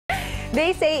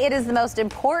They say it is the most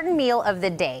important meal of the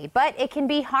day, but it can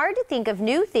be hard to think of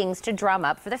new things to drum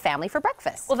up for the family for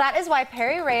breakfast. Well, that is why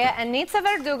Perry Rhea and Nitza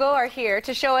Verdugo are here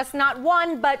to show us not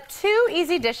one, but two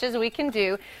easy dishes we can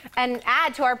do and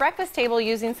add to our breakfast table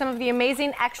using some of the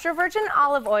amazing extra virgin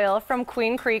olive oil from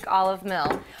Queen Creek Olive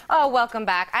Mill. Oh, welcome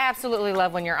back. I absolutely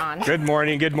love when you're on. Good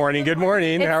morning, good morning, good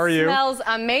morning. How are you? It smells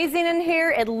amazing in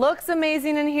here. It looks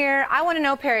amazing in here. I want to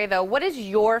know, Perry, though, what is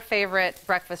your favorite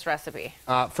breakfast recipe?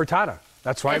 Frittata.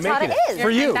 That's why I'm making it. Is.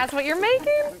 For you. That's what you're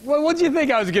making? Well, what do you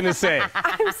think I was going to say?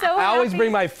 I'm so happy. I always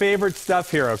bring my favorite stuff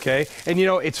here, okay? And you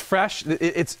know, it's fresh.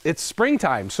 It's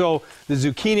springtime, so the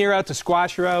zucchini are out, the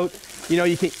squash are out. You know,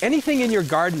 you can anything in your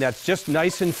garden that's just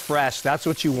nice and fresh. That's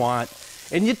what you want.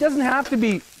 And it doesn't have to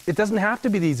be. It doesn't have to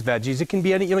be these veggies. It can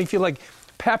be any. You know, if you like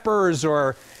peppers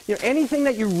or anything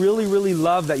that you really, really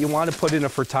love that you want to put in a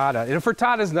frittata. And a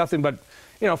frittata is nothing but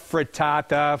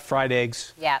frittata, fried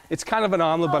eggs. Yeah. It's kind of an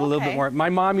omelet, but a little bit more. My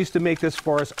mom used to make this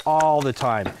for us all the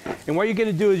time. And what you're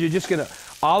going to do is you're just going to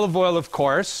olive oil, of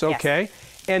course, okay?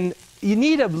 Yes. And you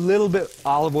need a little bit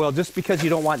olive oil just because you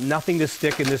don't want nothing to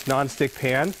stick in this nonstick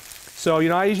pan. So,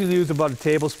 I usually use about a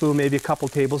tablespoon, maybe a couple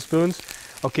tablespoons.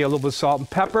 Okay, a little bit of salt and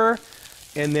pepper.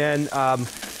 And then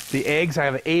the eggs, I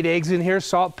have 8 eggs in here,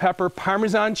 salt, pepper,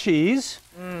 Parmesan cheese,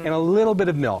 and a little bit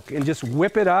of milk. And just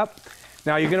whip it up.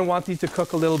 Now you're going to want these to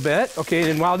cook a little bit, okay?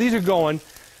 And while these are going,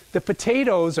 the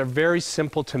potatoes are very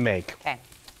simple to make. Okay.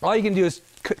 All you can do is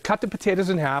cut the potatoes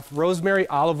in half, rosemary,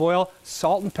 olive oil,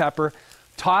 salt and pepper,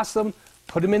 toss them,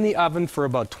 put them in the oven for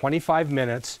about 25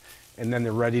 minutes, and then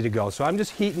they're ready to go. So I'm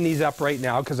just heating these up right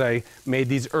now because I made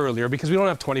these earlier because we don't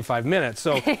have 25 minutes.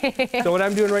 So, so what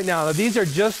I'm doing right now, these are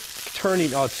just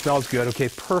turning. Oh, it smells good. Okay,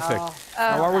 perfect.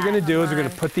 Now what we're going to do is we're going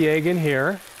to put the egg in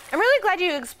here. I'm really glad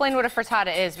you explained what a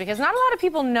frittata is because not a lot of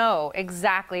people know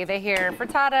exactly. They hear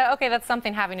frittata, okay, that's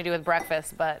something having to do with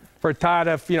breakfast, but...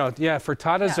 Frittata,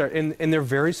 frittatas are, and they're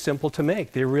very simple to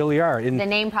make. They really are. The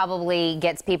name probably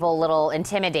gets people a little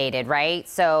intimidated, right?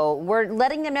 So we're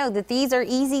letting them know that these are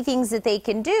easy things that they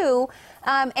can do.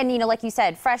 And, like you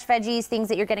said, fresh veggies, things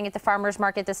that you're getting at the farmer's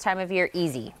market this time of year,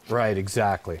 easy. Right,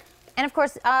 exactly. And, of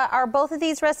course, are both of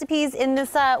these recipes in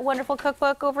this wonderful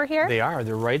cookbook over here? They are.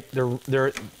 They're right.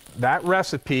 That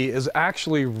recipe is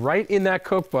actually right in that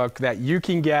cookbook that you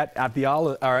can get at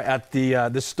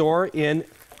the store in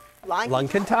La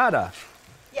Encantada.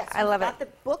 Yes, I love it. Got the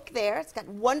book there. It's got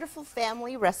wonderful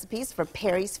family recipes for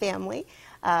Perry's family.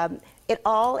 It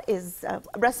all is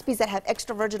recipes that have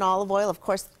extra virgin olive oil, of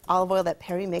course, olive oil that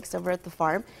Perry makes over at the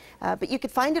farm. But you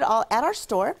could find it all at our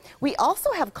store. We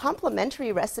also have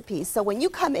complimentary recipes. So when you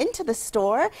come into the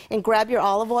store and grab your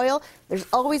olive oil, there's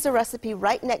always a recipe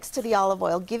right next to the olive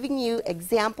oil giving you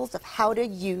examples of how to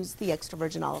use the extra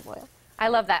virgin olive oil. I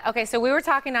love that. Okay, so we were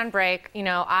talking on break.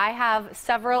 I have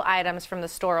several items from the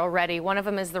store already. One of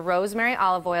them is the rosemary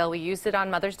olive oil. We used it on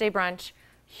Mother's Day brunch.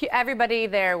 Everybody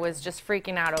there was just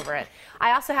freaking out over it.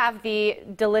 I also have the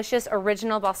delicious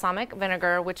original balsamic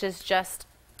vinegar, which is just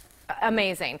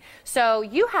amazing. So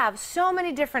you have so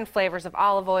many different flavors of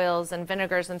olive oils and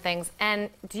vinegars and things. And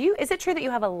is it true that you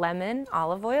have a lemon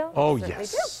olive oil? Oh,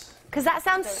 yes. Because that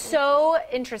sounds so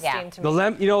interesting to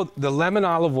me. The lemon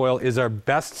olive oil is our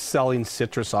best-selling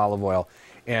citrus olive oil.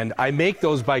 And I make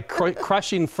those by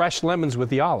crushing fresh lemons with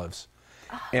the olives.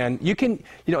 And you can,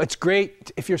 it's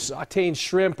great if you're sautéing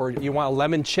shrimp or you want a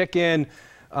lemon chicken.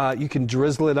 You can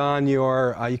drizzle it on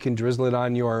your,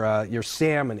 your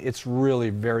salmon. It's really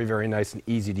very, very nice and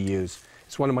easy to use.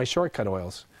 It's one of my shortcut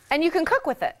oils. And you can cook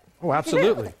with it. Oh,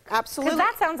 absolutely. Absolutely. Because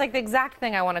that sounds like the exact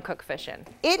thing I want to cook fish in.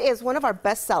 It is one of our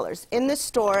best sellers. In the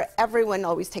store, everyone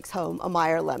always takes home a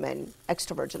Meyer lemon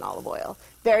extra virgin olive oil.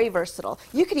 Very versatile.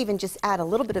 You could even just add a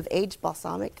little bit of aged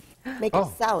balsamic. Make a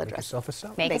salad dressing. Make yourself a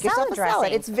salad. Make yourself a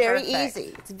salad. It's very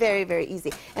easy. It's very, very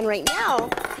easy. And right now,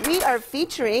 we are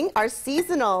featuring our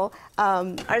seasonal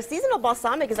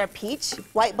balsamic is our peach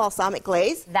white balsamic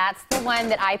glaze. That's the one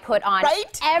that I put on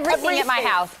everything at my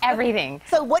house. Everything.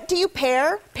 So what do you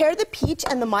pair? Pair the peach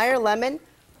and the Meyer lemon.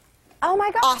 Oh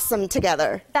my God. Awesome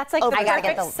together. That's like the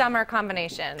perfect summer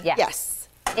combination. Yeah. Yes.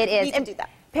 It is. You can do that.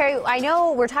 Perry, I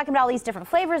know we're talking about all these different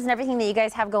flavors and everything that you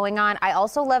guys have going on. I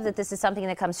also love that this is something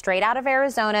that comes straight out of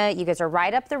Arizona. You guys are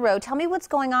right up the road. Tell me what's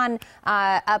going on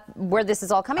up where this is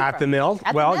all coming from. At the mill?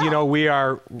 Well, we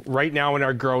are right now in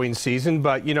our growing season,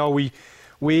 but we're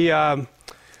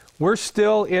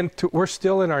still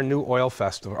in our new oil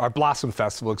festival, our Blossom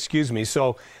Festival, excuse me.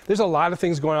 So there's a lot of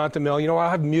things going on at the mill. I'll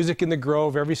have music in the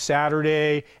Grove every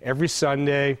Saturday, every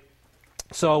Sunday.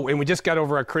 So, and we just got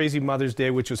over our crazy Mother's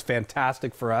Day, which was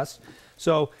fantastic for us.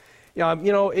 So,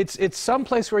 It's some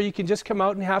place where you can just come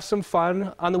out and have some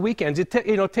fun on the weekends. It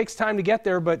takes time to get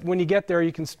there, but when you get there,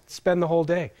 you can spend the whole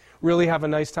day. Really have a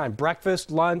nice time.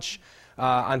 Breakfast, lunch.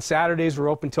 On Saturdays, we're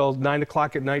open till 9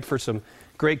 o'clock at night for some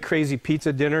great, crazy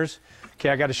pizza dinners. Okay,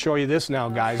 I got to show you this now,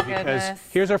 guys, because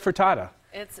here's our frittata.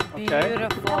 It's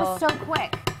beautiful. That was so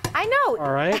quick. I know.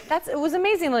 All right. It was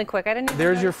amazingly quick. I didn't even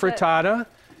There's your notice it. frittata.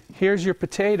 Here's your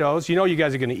potatoes. You know you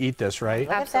guys are going to eat this, right?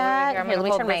 Absolutely. I'm Here, let me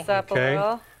going to turn hold this up a Okay.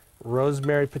 little.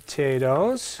 Rosemary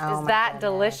potatoes. Is that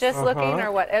delicious looking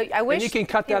or what? I wish And you can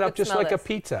cut that up just like a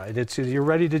pizza. You're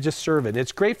ready to just serve it.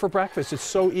 It's great for breakfast. It's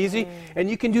so easy. And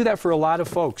you can do that for a lot of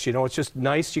folks. It's just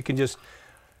nice. You can just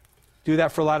do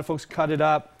that for a lot of folks. Cut it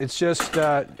up. It's just,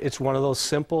 it's one of those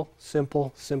simple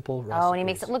recipes. Oh, and he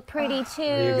makes it look pretty too.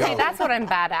 There you go. See, that's what I'm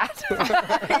bad at.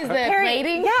 Is the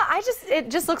plating? Yeah,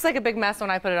 it just looks like a big mess when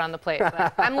I put it on the plate.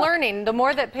 But I'm learning. The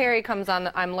more that Perry comes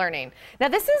on, I'm learning. Now,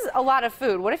 this is a lot of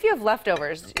food. What if you have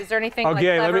leftovers? Is there anything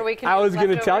clever we can do I was with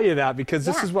going to tell leftovers? you that because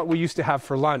this is what we used to have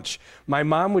for lunch. My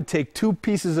mom would take 2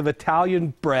 pieces of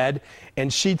Italian bread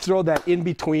and she'd throw that in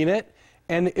between it,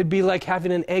 and it'd be like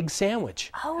having an egg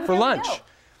sandwich for lunch.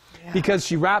 Yeah. Because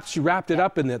she wrapped it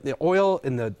up in the oil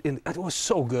it was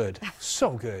so good. So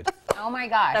good. Oh my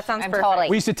gosh. That sounds perfect. Totally.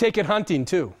 We used to take it hunting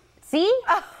too. See?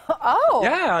 Oh.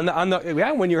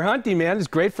 Yeah, when you're hunting, man, it's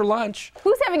great for lunch.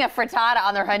 Who's having a frittata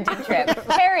on their hunting trip?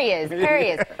 Perry is.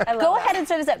 Go ahead and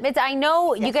start this up. I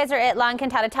know you guys are at La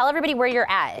Encantada. Tell everybody where you're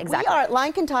at exactly. We are at La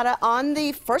Encantada on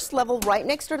the first level, right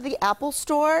next door to the Apple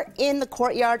store in the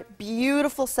courtyard.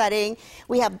 Beautiful setting.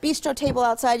 We have a bistro table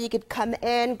outside. You could come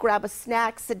in, grab a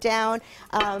snack, sit down,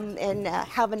 and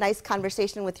have a nice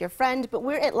conversation with your friend. But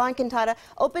we're at La Encantada,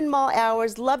 open mall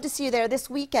hours. Love to see you there. This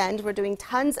weekend, we're doing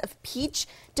tons of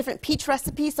different peach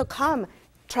recipes, so come.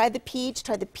 Try the peach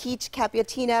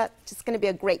cappuccino. It's going to be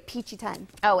a great peachy time.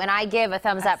 Oh, and I give a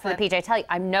thumbs up for the peach. I tell you,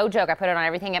 I'm no joke. I put it on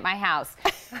everything at my house.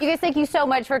 You guys, thank you so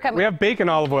much for coming. We have bacon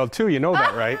olive oil too. You know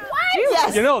that, right? What?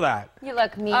 Yes. You know that. You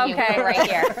look mean. Okay. Right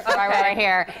here. Right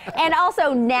here. And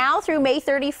also, now through May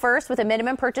 31st, with a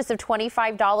minimum purchase of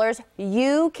 $25,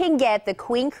 you can get the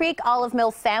Queen Creek Olive Mill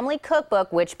Family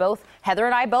Cookbook, which both Heather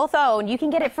and I both own. You can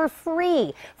get it for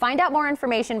free. Find out more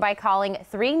information by calling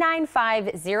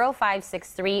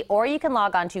 395-0563, or you can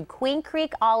log on to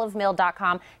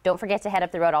queencreekolivemill.com. Don't forget to head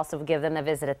up the road. Also, give them a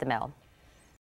visit at the mill.